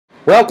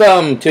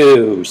Welcome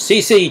to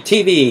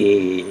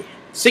CCTV,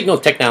 Signal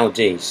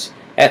Technologies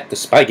at the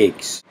Spy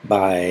Geeks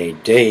by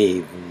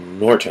Dave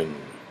Norton.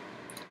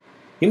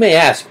 You may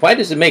ask, why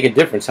does it make a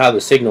difference how the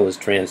signal is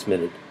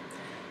transmitted?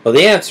 Well,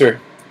 the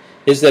answer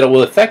is that it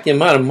will affect the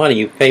amount of money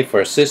you pay for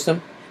a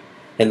system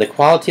and the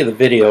quality of the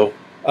video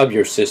of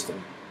your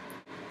system.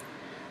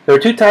 There are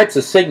two types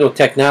of signal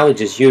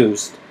technologies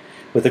used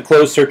with a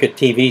closed-circuit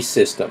TV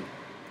system,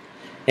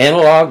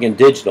 analog and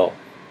digital.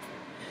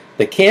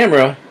 The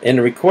camera and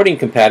the recording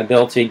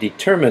compatibility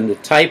determine the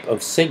type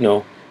of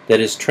signal that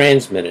is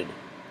transmitted.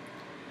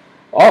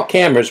 All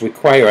cameras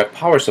require a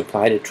power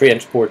supply to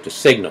transport the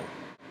signal.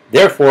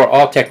 Therefore,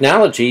 all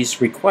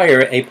technologies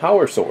require a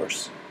power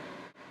source.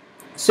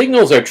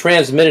 Signals are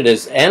transmitted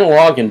as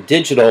analog and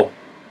digital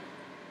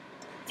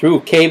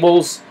through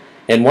cables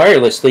and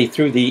wirelessly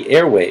through the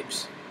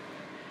airwaves.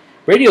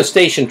 Radio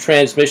station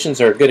transmissions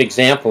are a good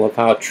example of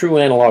how a true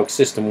analog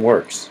system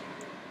works.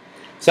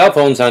 Cell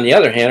phones, on the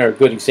other hand, are a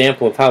good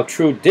example of how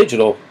true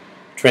digital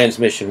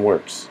transmission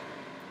works.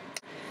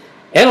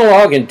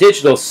 Analog and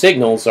digital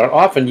signals are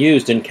often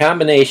used in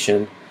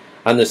combination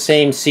on the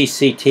same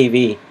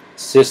CCTV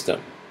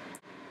system.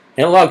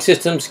 Analog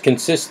systems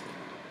consist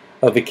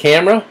of a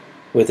camera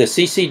with a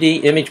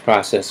CCD image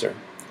processor.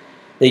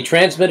 They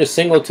transmit a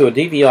signal to a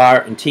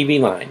DVR and TV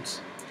lines.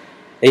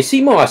 A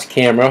CMOS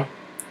camera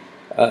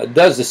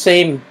does the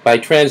same by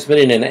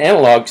transmitting an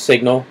analog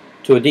signal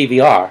to a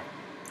DVR.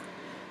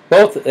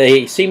 Both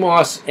a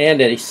CMOS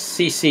and a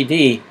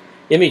CCD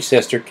image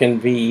sensor can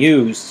be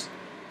used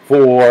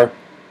for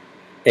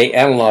an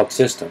analog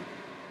system.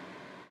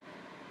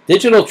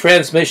 Digital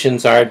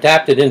transmissions are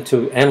adapted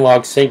into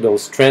analog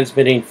signals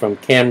transmitting from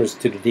cameras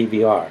to the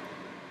DVR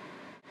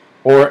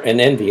or an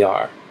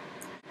NVR.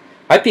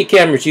 IP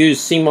cameras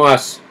use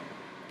CMOS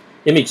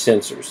image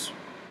sensors.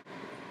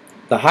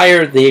 The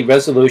higher the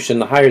resolution,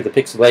 the higher the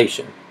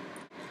pixelation.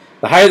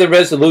 The higher the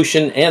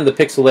resolution and the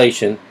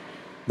pixelation,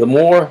 the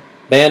more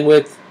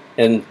bandwidth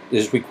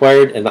is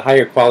required and the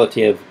higher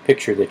quality of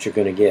picture that you're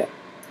going to get.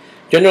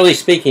 Generally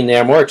speaking, they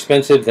are more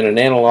expensive than an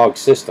analog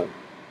system.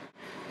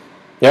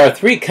 There are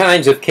three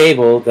kinds of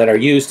cable that are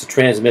used to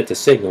transmit the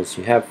signals.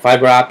 You have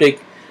fiber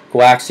optic,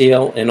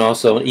 coaxial, and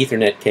also an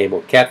Ethernet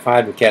cable,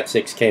 Cat5 and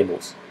Cat6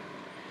 cables.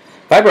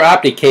 Fiber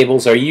optic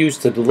cables are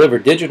used to deliver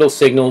digital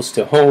signals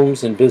to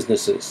homes and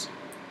businesses.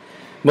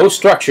 Most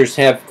structures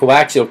have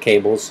coaxial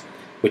cables,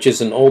 which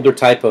is an older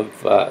type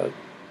of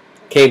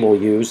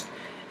cable used,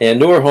 and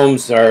newer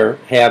homes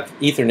have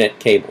Ethernet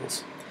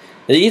cables.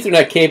 The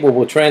Ethernet cable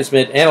will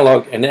transmit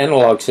an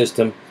analog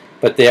system,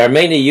 but they are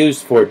mainly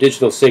used for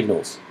digital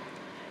signals.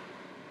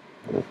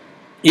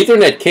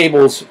 Ethernet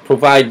cables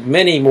provide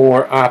many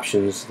more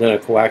options than a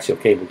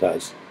coaxial cable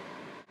does.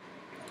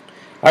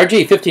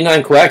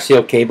 RG59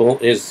 coaxial cable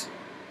is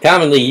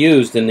commonly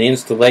used in the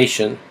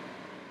installation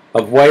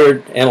of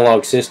wired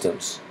analog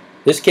systems.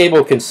 This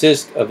cable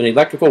consists of an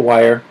electrical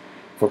wire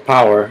for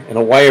power and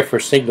a wire for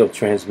signal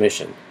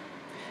transmission.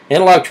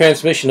 Analog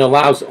transmission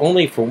allows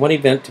only for one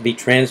event to be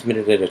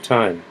transmitted at a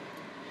time.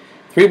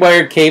 Three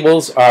wired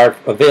cables are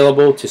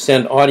available to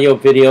send audio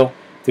video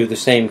through the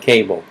same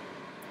cable.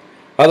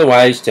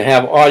 Otherwise, to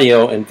have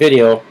audio and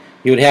video,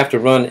 you would have to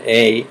run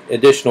an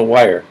additional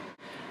wire.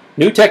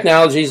 New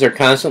technologies are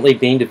constantly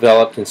being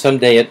developed, and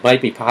someday it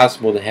might be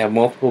possible to have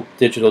multiple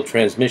digital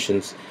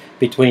transmissions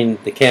between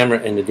the camera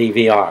and the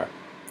DVR.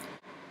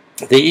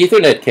 The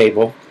Ethernet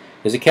cable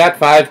is a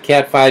Cat5,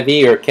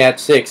 Cat5e, or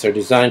Cat6 are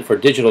designed for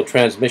digital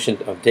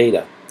transmission of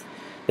data.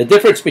 The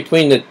difference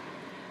between the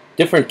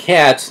different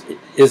Cats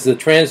is the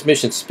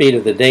transmission speed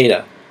of the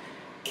data.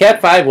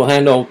 Cat5 will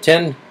handle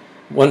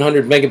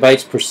 100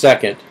 megabytes per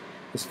second,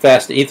 as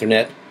fast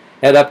Ethernet,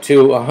 at up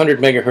to 100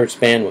 megahertz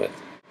bandwidth.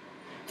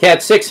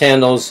 Cat6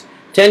 handles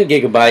 10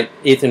 gigabyte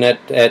Ethernet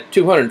at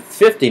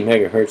 250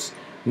 megahertz,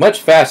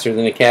 much faster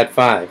than the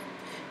Cat5.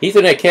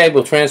 Ethernet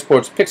cable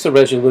transports pixel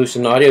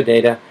resolution audio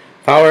data,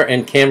 power,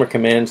 and camera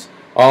commands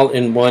all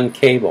in one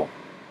cable.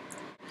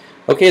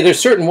 Okay, there's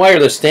certain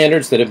wireless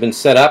standards that have been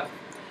set up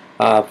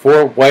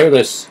for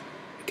wireless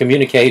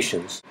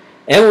communications.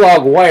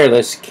 Analog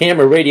wireless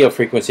camera radio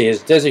frequency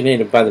is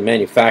designated by the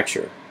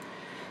manufacturer.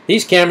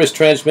 These cameras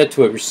transmit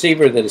to a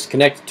receiver that is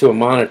connected to a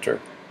monitor.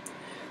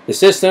 The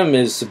system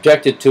is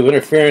subjected to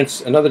interference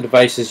and other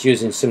devices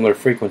using similar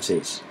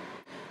frequencies.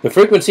 The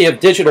frequency of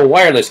digital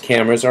wireless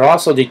cameras are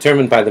also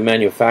determined by the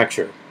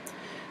manufacturer.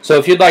 So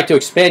if you'd like to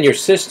expand your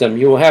system,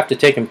 you will have to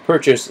take and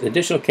purchase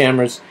additional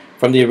cameras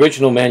from the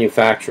original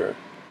manufacturer.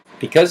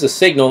 Because the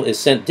signal is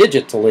sent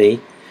digitally,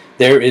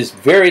 there is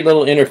very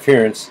little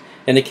interference,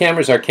 and the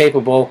cameras are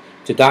capable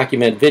to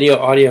document video,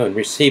 audio, and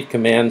receive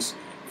commands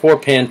for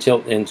pan,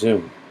 tilt, and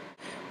zoom.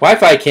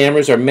 Wi-Fi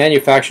cameras are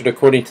manufactured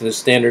according to the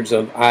standards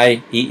of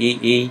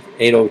IEEE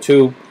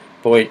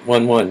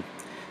 802.11.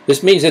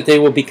 This means that they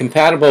will be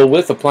compatible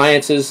with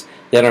appliances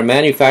that are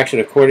manufactured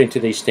according to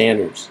these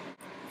standards.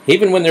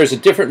 Even when there's a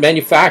different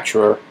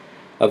manufacturer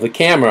of the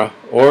camera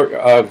or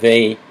of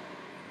a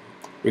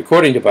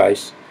recording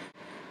device,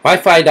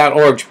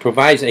 Wi-Fi.org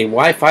provides a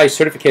Wi-Fi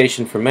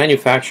certification for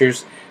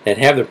manufacturers that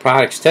have their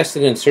products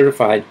tested and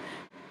certified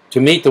to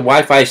meet the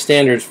Wi-Fi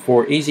standards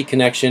for easy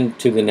connection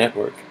to the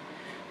network.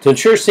 To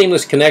ensure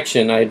seamless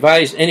connection, I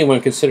advise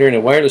anyone considering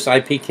a wireless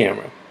IP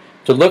camera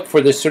to look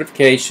for this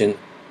certification,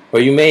 or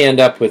you may end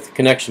up with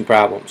connection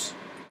problems.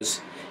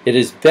 It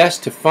is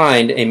best to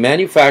find a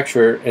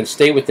manufacturer and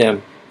stay with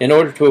them in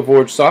order to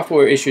avoid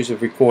software issues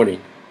of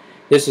recording.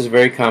 This is a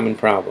very common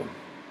problem.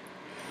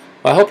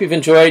 Well, I hope you've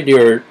enjoyed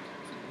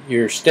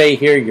your stay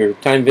here, your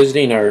time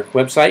visiting our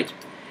website,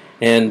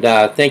 and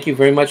thank you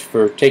very much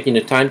for taking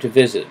the time to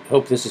visit.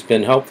 Hope this has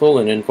been helpful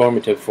and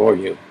informative for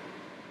you.